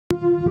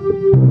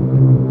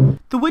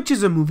The Witch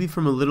is a movie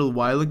from a little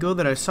while ago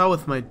that I saw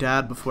with my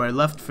dad before I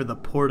left for the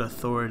Port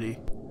Authority.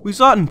 We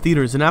saw it in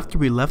theaters, and after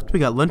we left, we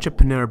got lunch at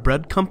Panera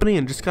Bread Company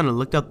and just kinda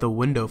looked out the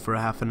window for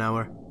a half an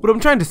hour. What I'm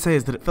trying to say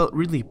is that it felt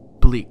really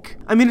bleak.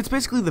 I mean, it's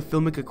basically the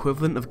filmic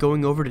equivalent of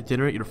going over to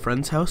dinner at your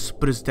friend's house,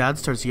 but his dad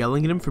starts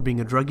yelling at him for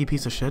being a druggy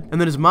piece of shit, and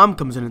then his mom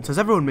comes in and says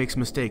everyone makes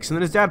mistakes, and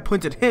then his dad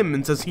points at him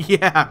and says,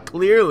 yeah,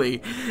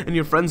 clearly, and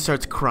your friend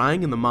starts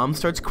crying, and the mom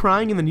starts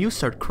crying, and then you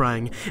start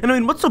crying. And I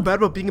mean, what's so bad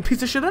about being a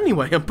piece of shit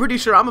anyway? I'm pretty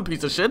sure I'm a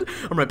piece of shit.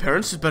 Are my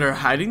parents just better at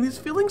hiding these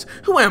feelings?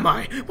 Who am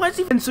I? Why is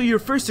he? And so your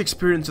first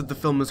experience with the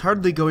film is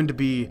hardly going to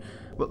be,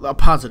 well, a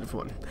positive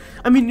one.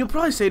 I mean, you'll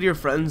probably say to your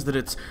friends that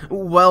it's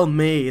well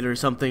made or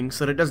something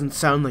so that it doesn't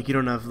sound like you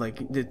don't have,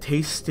 like, the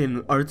taste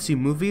in artsy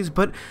movies,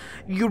 but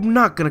you're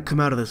not gonna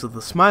come out of this with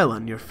a smile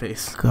on your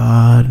face.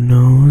 God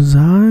knows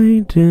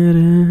I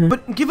didn't.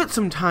 But give it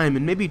some time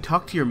and maybe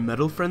talk to your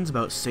metal friends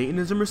about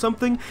Satanism or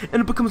something,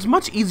 and it becomes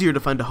much easier to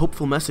find a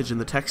hopeful message in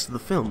the text of the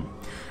film.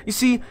 You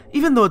see,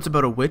 even though it's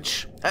about a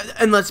witch,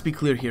 and let's be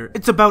clear here,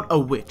 it's about a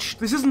witch.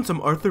 This isn't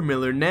some Arthur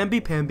Miller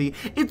namby-pamby,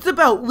 it's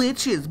about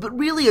witches, but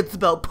really it's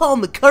about Paul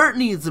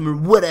McCartneyism or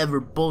whatever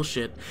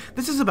bullshit.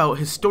 This is about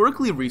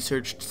historically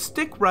researched,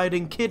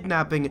 stick-riding,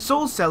 kidnapping,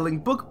 soul-selling,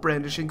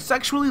 book-brandishing,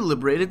 sexually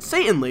liberated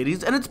Satan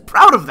ladies, and it's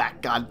proud of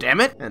that,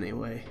 goddammit!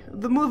 Anyway,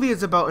 the movie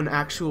is about an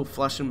actual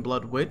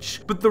flesh-and-blood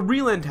witch, but the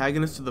real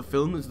antagonist of the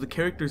film is the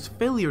character's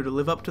failure to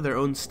live up to their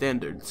own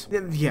standards.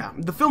 Yeah,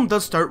 the film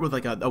does start with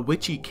like a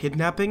witchy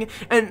kidnapping,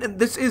 and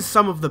this is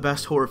some of the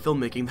best horror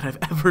filmmaking that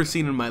I've ever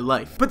seen in my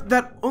life. But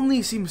that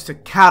only seems to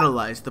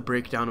catalyze the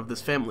breakdown of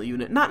this family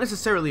unit, not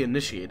necessarily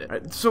initiate it.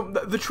 Right? So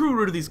the true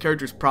root of these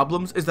characters'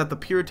 problems is that the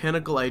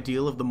puritanical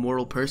ideal of the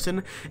moral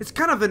person is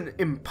kind of an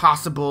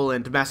impossible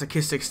and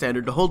masochistic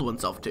standard to hold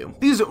oneself to.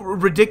 These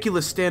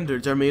ridiculous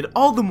standards are made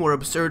all the more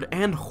absurd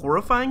and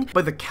horrifying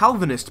by the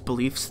Calvinist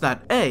beliefs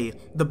that A,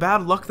 the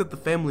bad luck that the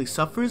family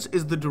suffers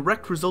is the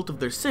direct result of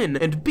their sin,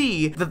 and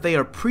B, that they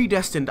are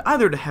predestined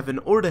either to heaven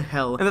or to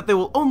hell, and that they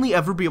will only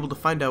ever be able to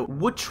find out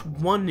which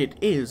one it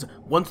is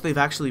once they've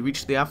actually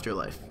reached the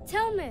afterlife.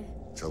 Tell me.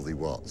 Tell thee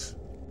what?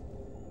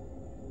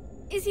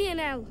 Is he in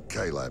hell?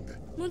 Caleb.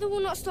 Mother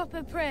will not stop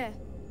her prayer.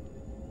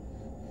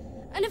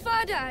 And if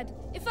I died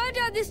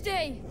this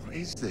day, What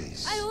is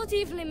this? I hold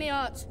evil in my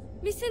heart.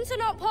 My sins are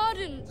not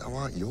pardoned. Thou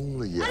art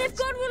young yet. And if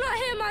God will not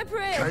hear my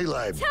prayer,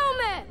 Caleb! tell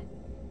me!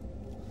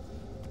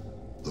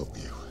 Look,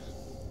 you.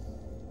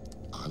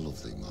 I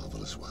love thee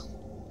marvellous well.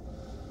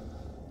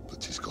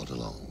 But 'tis God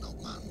alone,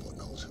 not man, what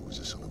knows who was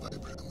the son of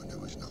Abraham and who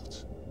was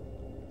not.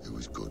 Who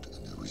was good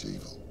and who was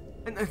evil.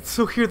 And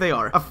so here they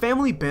are, a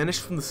family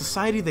banished from the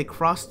society they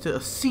crossed to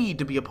a sea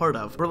to be a part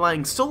of,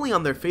 relying solely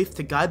on their faith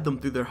to guide them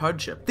through their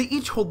hardship. They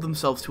each hold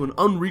themselves to an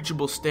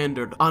unreachable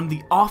standard on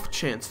the off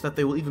chance that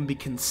they will even be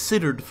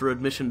considered for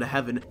admission to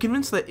heaven,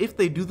 convinced that if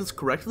they do this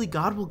correctly,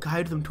 God will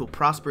guide them to a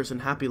prosperous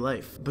and happy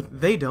life.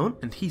 But they don't,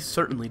 and he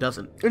certainly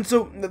doesn't. And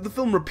so the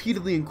film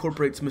repeatedly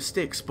incorporates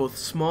mistakes, both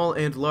small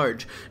and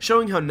large,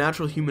 showing how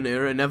natural human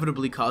error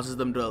inevitably causes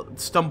them to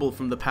stumble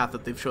from the path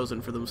that they've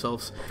chosen for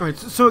themselves. Alright,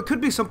 so it could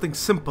be something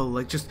simple,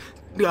 like just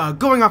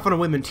going off on a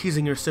whim and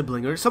teasing your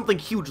sibling, or something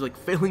huge like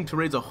failing to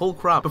raise a whole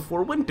crop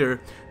before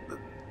winter.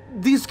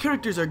 These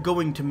characters are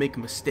going to make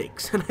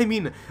mistakes, and I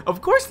mean,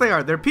 of course they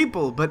are, they're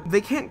people, but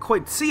they can't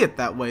quite see it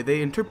that way.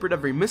 They interpret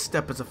every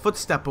misstep as a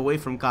footstep away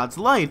from God's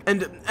light,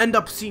 and end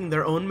up seeing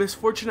their own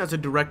misfortune as a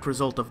direct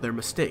result of their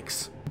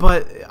mistakes.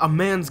 But a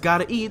man's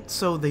gotta eat,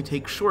 so they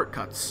take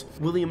shortcuts.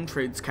 William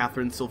trades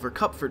Catherine's silver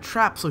cup for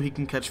traps so he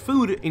can catch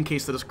food in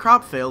case that his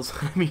crop fails.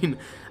 I mean,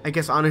 I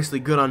guess honestly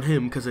good on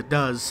him, because it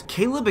does.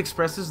 Caleb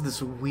expresses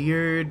this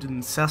weird,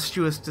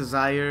 incestuous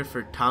desire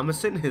for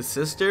Thomasin, his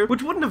sister,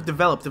 which wouldn't have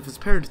developed if his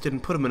parents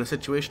didn't put him in a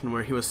situation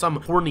where he was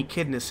some horny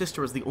kid and his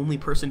sister was the only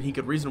person he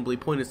could reasonably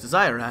point his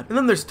desire at. And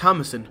then there's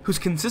Thomasin, who's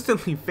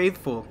consistently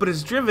faithful, but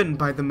is driven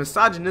by the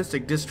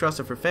misogynistic distrust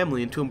of her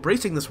family into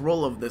embracing this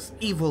role of this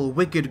evil,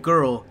 wicked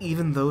girl,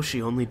 even though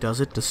she only does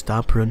it to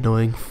stop her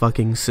annoying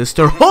fucking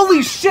sister.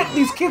 Holy shit,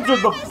 these kids are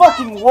the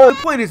fucking worst!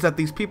 The point is that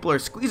these people are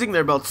squeezing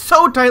their belts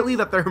so tightly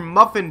that their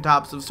muffin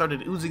tops have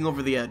started oozing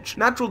over the edge.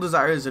 Natural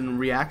desires and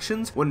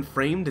reactions, when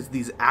framed as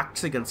these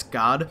acts against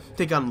God,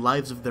 take on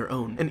lives of their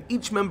own, and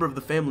each member of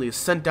the family is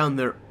sent down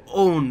their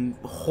own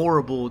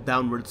horrible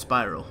downward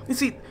spiral. You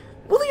see,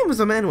 William is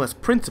a man who has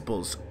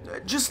principles,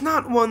 just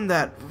not one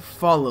that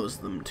follows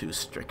them too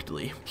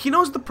strictly. He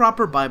knows the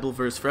proper Bible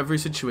verse for every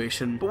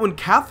situation, but when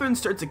Catherine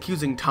starts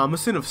accusing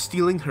Thomasin of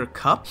stealing her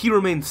cup, he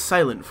remains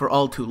silent for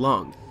all too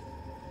long.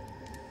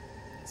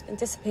 It's been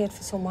disappeared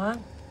for some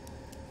while.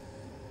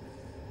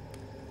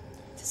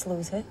 Just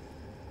lose it.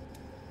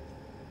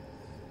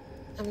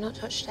 I've not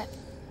touched it.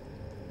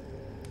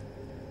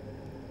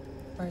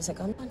 Where has it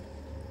gone then?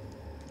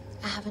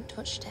 I haven't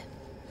touched it.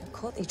 I've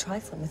caught thee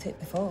trifling with it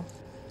before.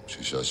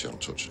 She says she'll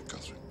touch it,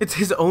 Catherine. It's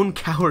his own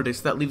cowardice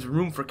that leaves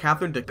room for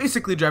Catherine to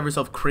basically drive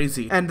herself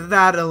crazy, and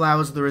that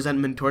allows the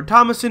resentment toward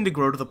Thomasin to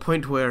grow to the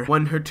point where,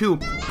 when her two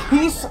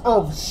piece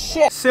of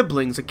shit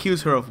siblings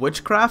accuse her of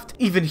witchcraft,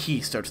 even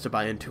he starts to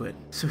buy into it.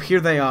 So here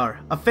they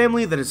are, a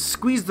family that has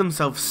squeezed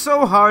themselves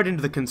so hard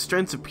into the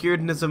constraints of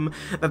Puritanism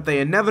that they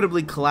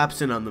inevitably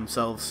collapse in on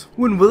themselves.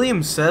 When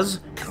William says,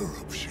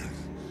 Corruption.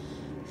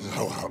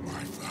 Thou art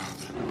my father.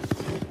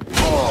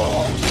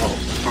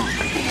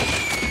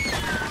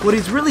 what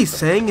he's really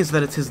saying is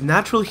that it's his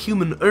natural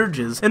human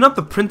urges, and not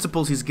the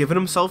principles he's given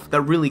himself,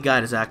 that really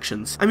guide his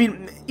actions. I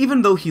mean,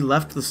 even though he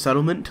left the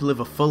settlement to live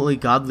a fully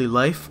godly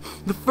life,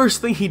 the first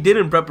thing he did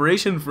in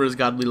preparation for his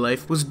godly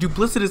life was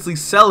duplicitously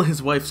sell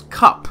his wife's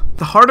cup.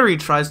 The harder he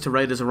tries to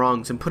right his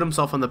wrongs and put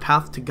himself on the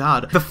path to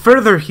God, the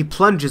further he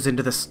plunges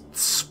into this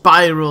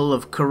spiral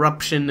of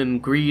corruption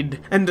and greed,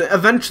 and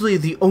eventually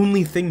the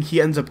only thing he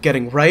ends up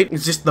getting right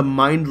is just the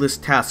mindless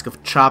task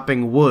of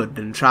chopping wood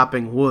and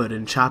chopping wood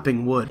and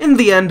chopping wood. In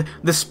the end,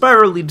 the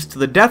spiral leads to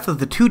the death of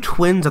the two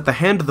twins at the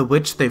hand of the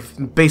witch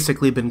they've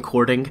basically been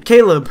courting.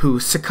 Caleb, who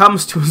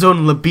succumbs to his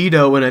own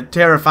libido in a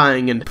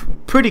terrifying and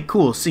pretty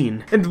cool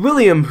scene. And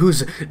William,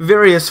 whose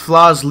various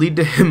flaws lead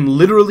to him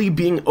literally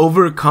being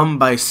overcome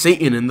by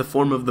Satan in the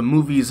form of the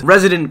movie's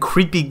resident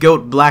creepy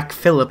goat Black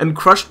Phillip, and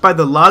crushed by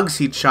the logs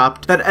he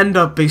chopped that end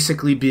up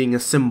basically being a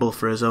symbol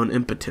for his own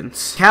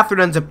impotence. Catherine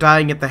ends up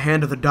dying at the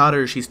hand of the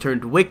daughter she's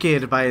turned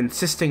wicked by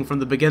insisting from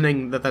the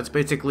beginning that that's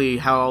basically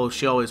how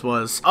she always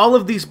was. All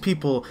of these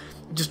people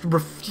just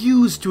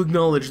refuse to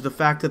acknowledge the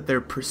fact that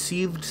their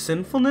perceived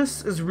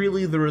sinfulness is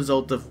really the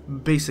result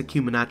of basic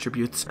human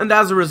attributes, and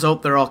as a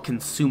result they're all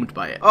consumed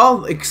by it.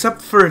 All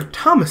except for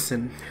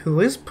Thomasin, who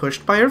is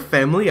pushed by her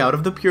family out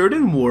of the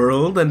Puritan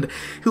world, and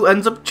who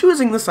ends up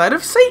choosing the side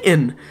of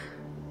Satan.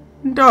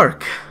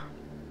 Dark.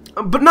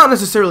 But not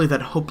necessarily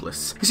that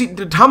hopeless. You see,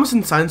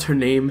 Thomasin signs her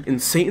name in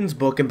Satan's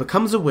book and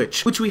becomes a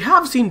witch, which we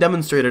have seen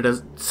demonstrated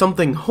as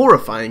something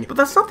horrifying, but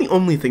that's not the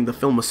only thing the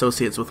film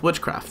associates with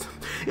witchcraft.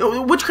 You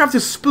know, witchcraft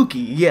is spooky,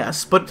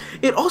 yes, but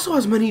it also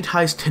has many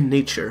ties to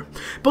nature.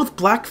 Both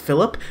Black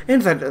Phillip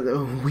and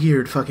that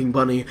weird fucking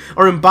bunny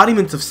are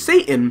embodiments of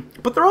Satan,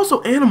 but they're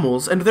also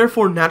animals and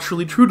therefore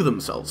naturally true to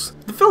themselves.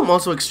 The film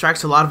also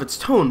extracts a lot of its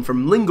tone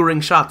from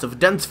lingering shots of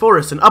dense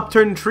forests and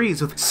upturned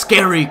trees with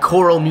scary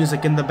choral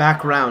music in the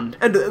background.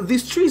 And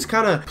these trees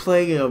kind of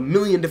play a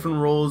million different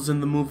roles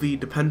in the movie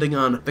depending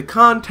on the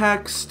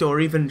context or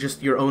even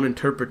just your own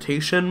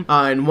interpretation.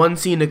 In one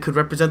scene it could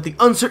represent the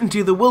uncertainty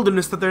of the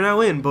wilderness that they're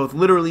now in, both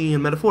literally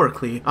and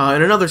metaphorically.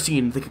 In another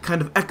scene they could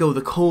kind of echo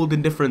the cold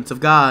indifference of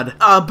God.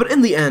 But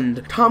in the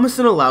end,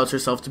 Thomasin allows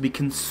herself to be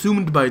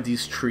consumed by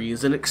these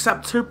trees and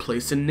accepts her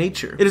place in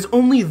nature. It is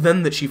only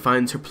then that she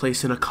finds her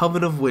place in a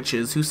coven of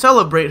witches who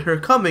celebrate her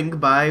coming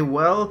by,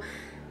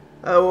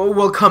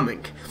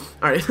 coming.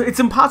 Alright, it's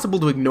impossible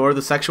to ignore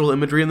the sexual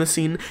imagery in this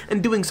scene,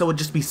 and doing so would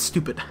just be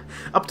stupid.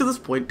 Up to this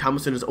point,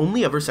 Thomasin has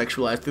only ever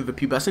sexualized through the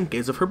pubescent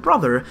gaze of her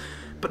brother,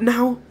 but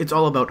now it's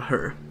all about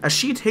her. As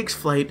she takes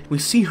flight, we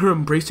see her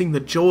embracing the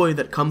joy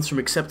that comes from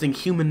accepting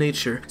human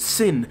nature,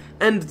 sin,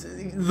 and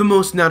the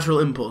most natural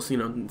impulse,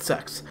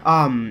 sex.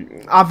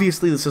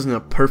 Obviously this isn't a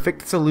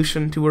perfect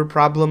solution to her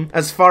problem.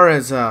 As far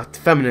as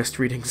feminist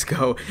readings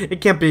go, it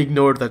can't be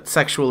ignored that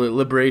sexual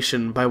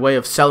liberation by way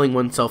of selling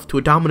oneself to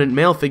a dominant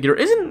male figure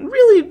isn't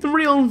really the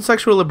real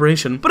sexual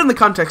liberation, but in the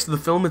context of the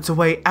film, it's a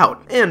way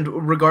out. And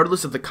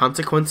regardless of the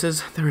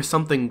consequences, there is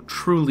something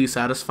truly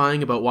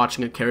satisfying about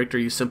watching a character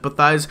you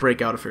sympathize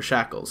break out of her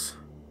shackles.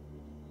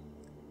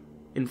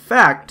 In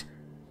fact,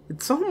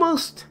 it's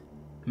almost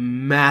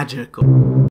magical.